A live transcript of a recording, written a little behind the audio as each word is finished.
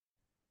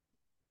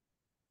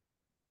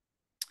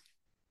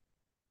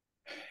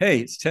Hey,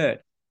 it's Ted.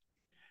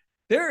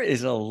 There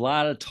is a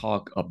lot of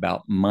talk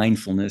about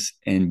mindfulness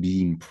and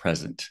being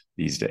present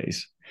these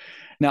days.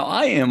 Now,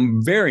 I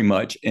am very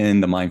much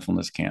in the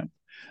mindfulness camp.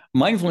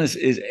 Mindfulness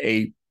is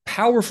a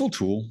powerful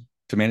tool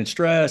to manage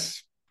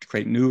stress, to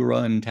create new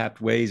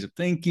untapped ways of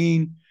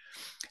thinking.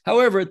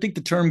 However, I think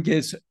the term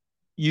gets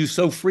used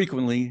so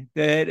frequently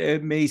that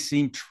it may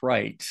seem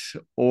trite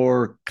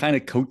or kind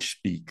of coach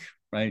speak,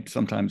 right?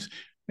 Sometimes,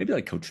 maybe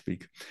like coach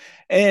speak.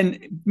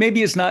 And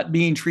maybe it's not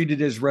being treated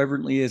as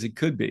reverently as it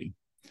could be.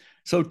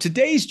 So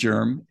today's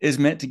germ is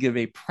meant to give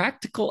a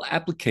practical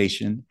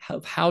application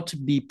of how to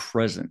be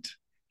present,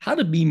 how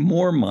to be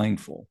more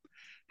mindful,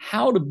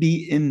 how to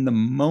be in the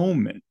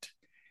moment,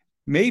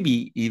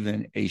 maybe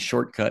even a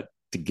shortcut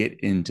to get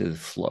into the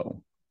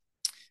flow.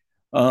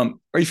 Are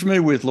you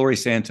familiar with Laurie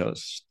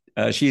Santos?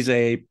 She's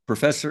a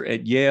professor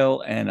at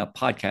Yale and a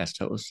podcast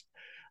host.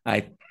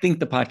 I think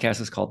the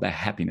podcast is called The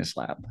Happiness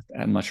Lab.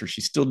 I'm not sure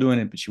she's still doing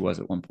it, but she was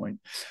at one point.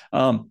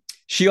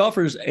 She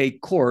offers a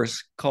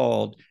course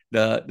called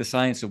the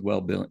Science of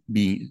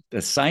Well-being.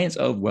 The Science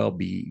of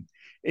Well-being.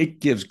 It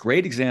gives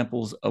great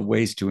examples of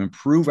ways to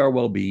improve our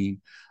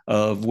well-being,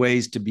 of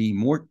ways to be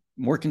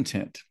more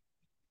content.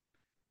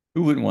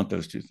 Who wouldn't want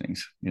those two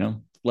things?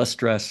 Less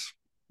stress,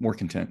 more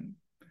content.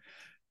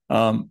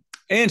 And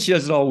she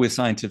does it all with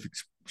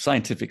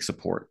scientific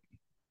support.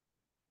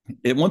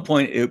 At one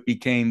point, it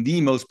became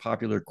the most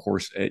popular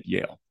course at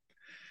Yale.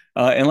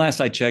 And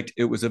last I checked,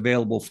 it was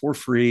available for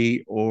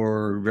free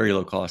or very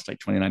low cost, like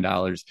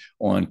 $29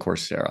 on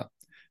Coursera.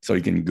 So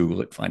you can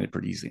Google it, find it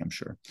pretty easily, I'm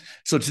sure.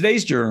 So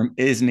today's germ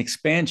is an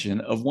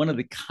expansion of one of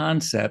the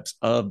concepts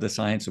of the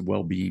Science of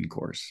Well-being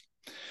course.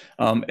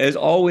 As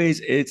always,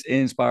 it's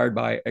inspired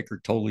by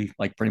Eckhart Tolle,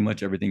 like pretty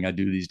much everything I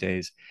do these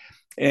days.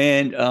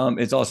 And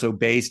it's also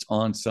based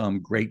on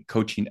some great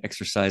coaching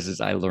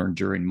exercises I learned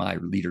during my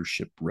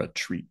leadership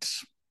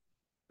retreats.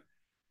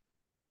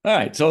 All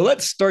right, so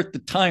let's start the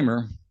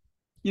timer.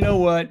 You know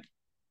what?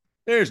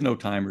 There's no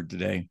timer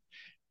today.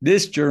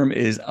 This germ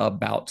is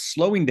about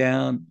slowing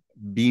down,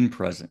 being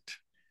present.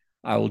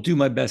 I will do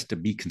my best to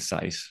be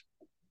concise.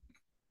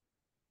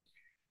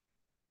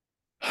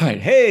 All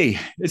right, hey,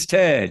 it's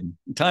Ted.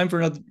 Time for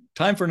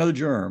another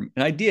germ.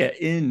 An idea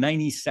in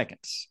 90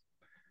 seconds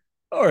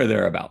or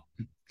thereabout.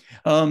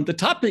 The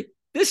topic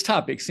This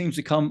topic seems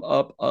to come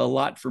up a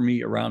lot for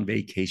me around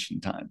vacation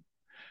time.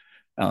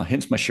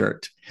 Hence my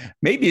shirt.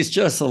 Maybe it's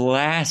just the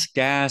last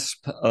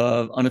gasp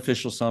of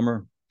unofficial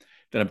summer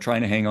that I'm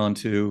trying to hang on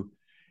to,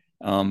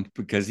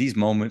 because these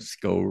moments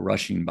go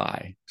rushing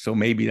by. So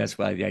maybe that's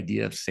why the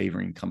idea of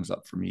savoring comes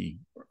up for me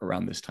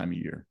around this time of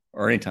year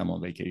or anytime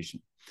on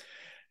vacation.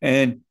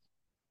 And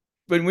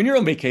but when you're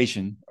on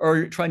vacation or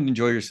you're trying to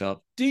enjoy yourself,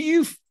 do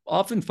you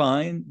often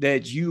find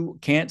that you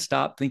can't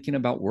stop thinking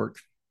about work?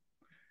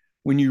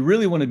 When you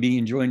really want to be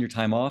enjoying your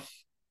time off,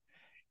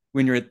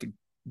 when you're at the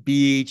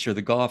beach or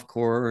the golf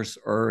course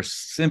or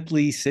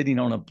simply sitting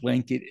on a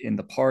blanket in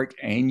the park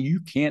and you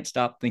can't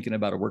stop thinking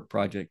about a work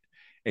project,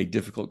 a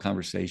difficult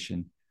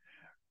conversation,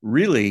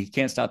 really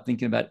can't stop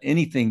thinking about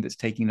anything that's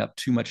taking up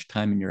too much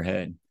time in your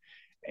head.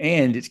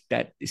 And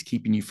that is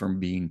keeping you from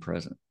being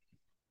present.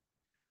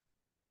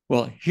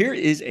 Well, here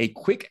is a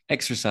quick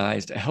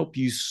exercise to help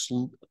you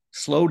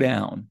slow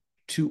down,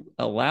 to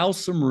allow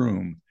some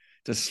room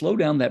to slow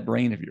down that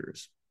brain of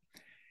yours.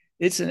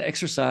 It's an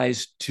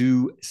exercise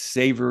to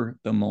savor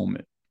the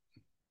moment.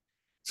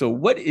 So,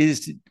 what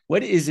is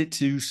it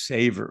to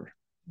savor?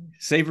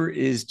 Savor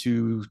is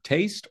to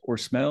taste or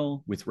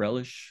smell with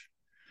relish,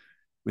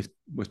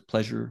 with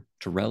pleasure,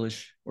 to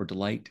relish or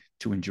delight,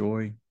 to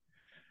enjoy.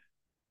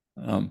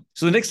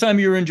 So the next time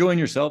you're enjoying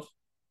yourself,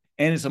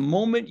 and it's a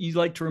moment you'd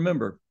like to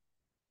remember,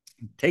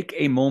 take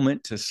a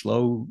moment to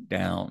slow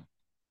down.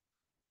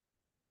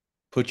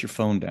 Put your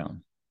phone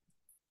down.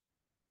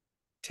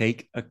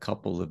 Take a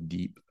couple of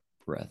deep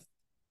breaths.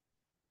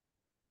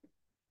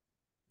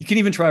 You can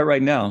even try it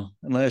right now,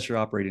 unless you're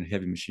operating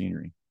heavy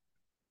machinery.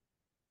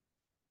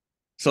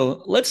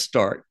 So let's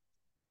start.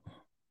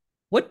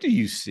 What do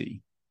you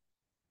see?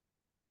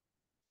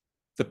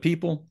 The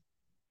people,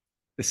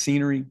 the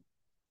scenery,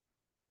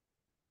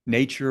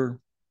 nature,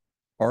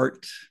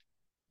 art,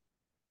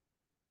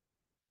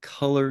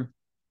 color,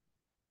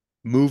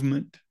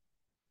 movement.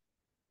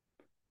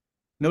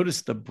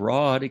 Notice the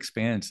broad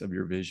expanse of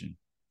your vision.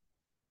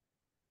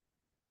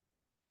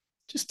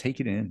 Just take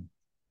it in.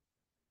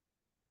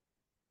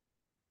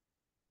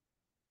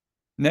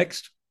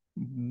 Next,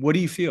 what do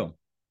you feel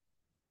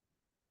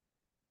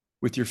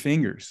with your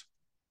fingers?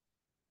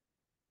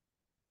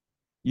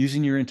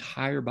 Using your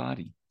entire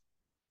body.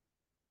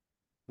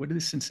 What is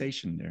the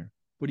sensation there?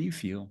 What do you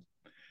feel?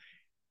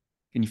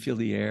 Can you feel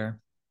the air,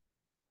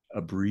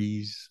 a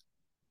breeze,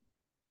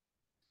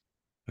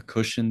 a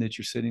cushion that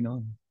you're sitting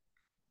on,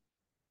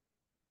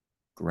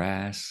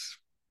 grass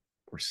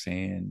or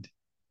sand?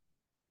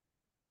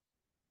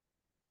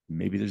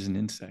 Maybe there's an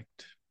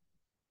insect.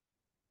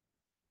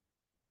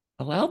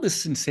 Allow the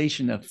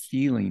sensation of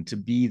feeling to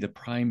be the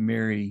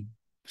primary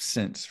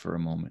sense for a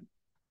moment.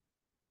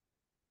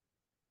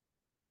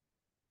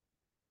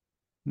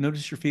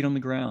 Notice your feet on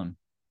the ground.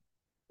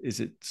 Is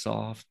it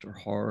soft or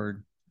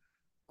hard,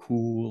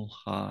 cool,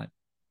 hot,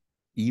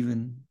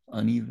 even,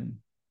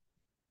 uneven?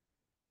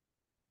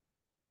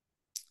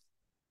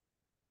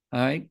 All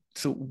right.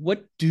 So,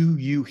 what do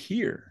you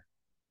hear?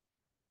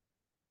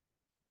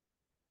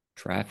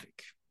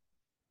 Traffic,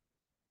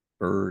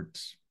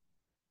 birds,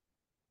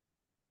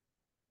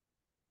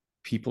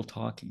 people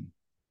talking.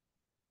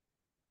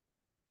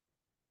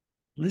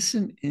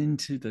 Listen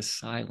into the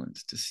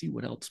silence to see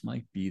what else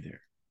might be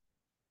there.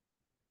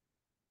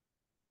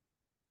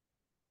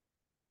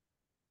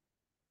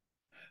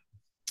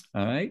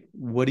 All right.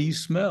 What do you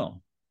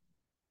smell?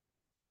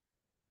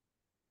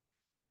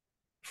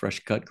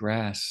 Fresh cut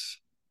grass,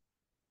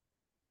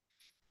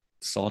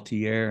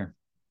 salty air.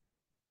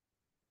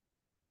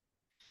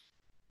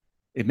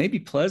 It may be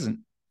pleasant,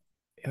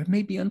 it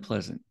may be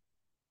unpleasant,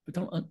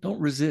 but don't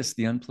resist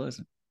the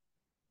unpleasant.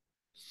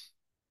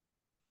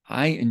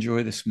 I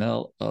enjoy the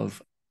smell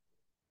of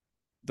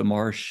the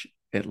marsh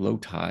at low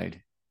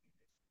tide.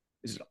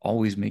 It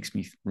always makes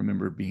me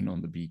remember being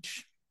on the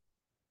beach.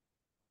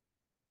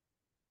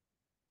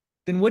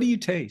 Then what do you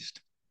taste?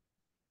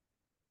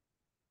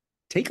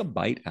 Take a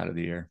bite out of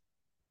the air.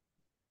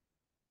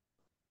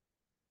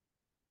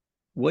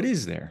 What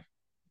is there?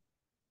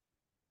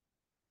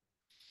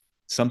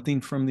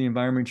 Something from the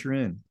environment you're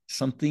in,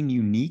 something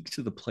unique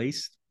to the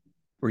place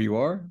where you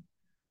are.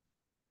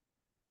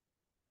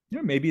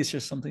 Maybe it's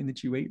just something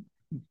that you ate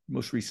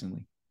most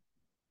recently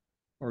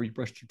or you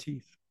brushed your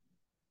teeth.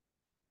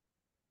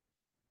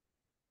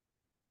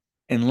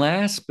 And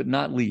last but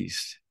not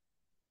least,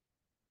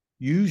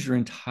 use your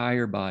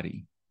entire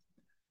body.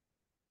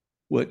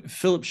 What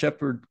Philip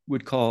Shepard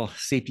would call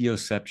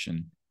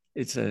sapioception.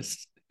 It's a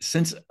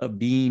sense of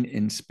being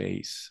in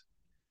space,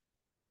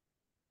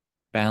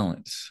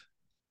 balance,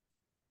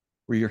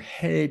 where your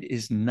head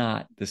is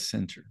not the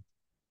center.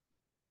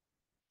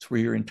 It's where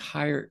your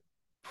entire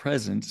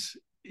presence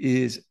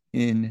is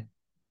in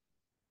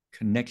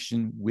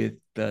connection with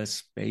the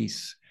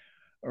space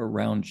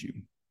around you.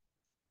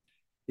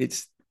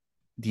 It's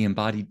the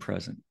embodied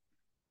present.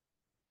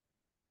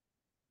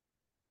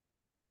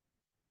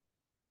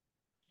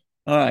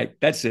 All right,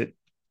 that's it.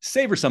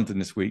 Savor something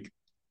this week.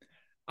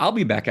 I'll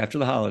be back after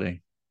the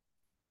holiday.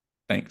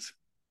 Thanks.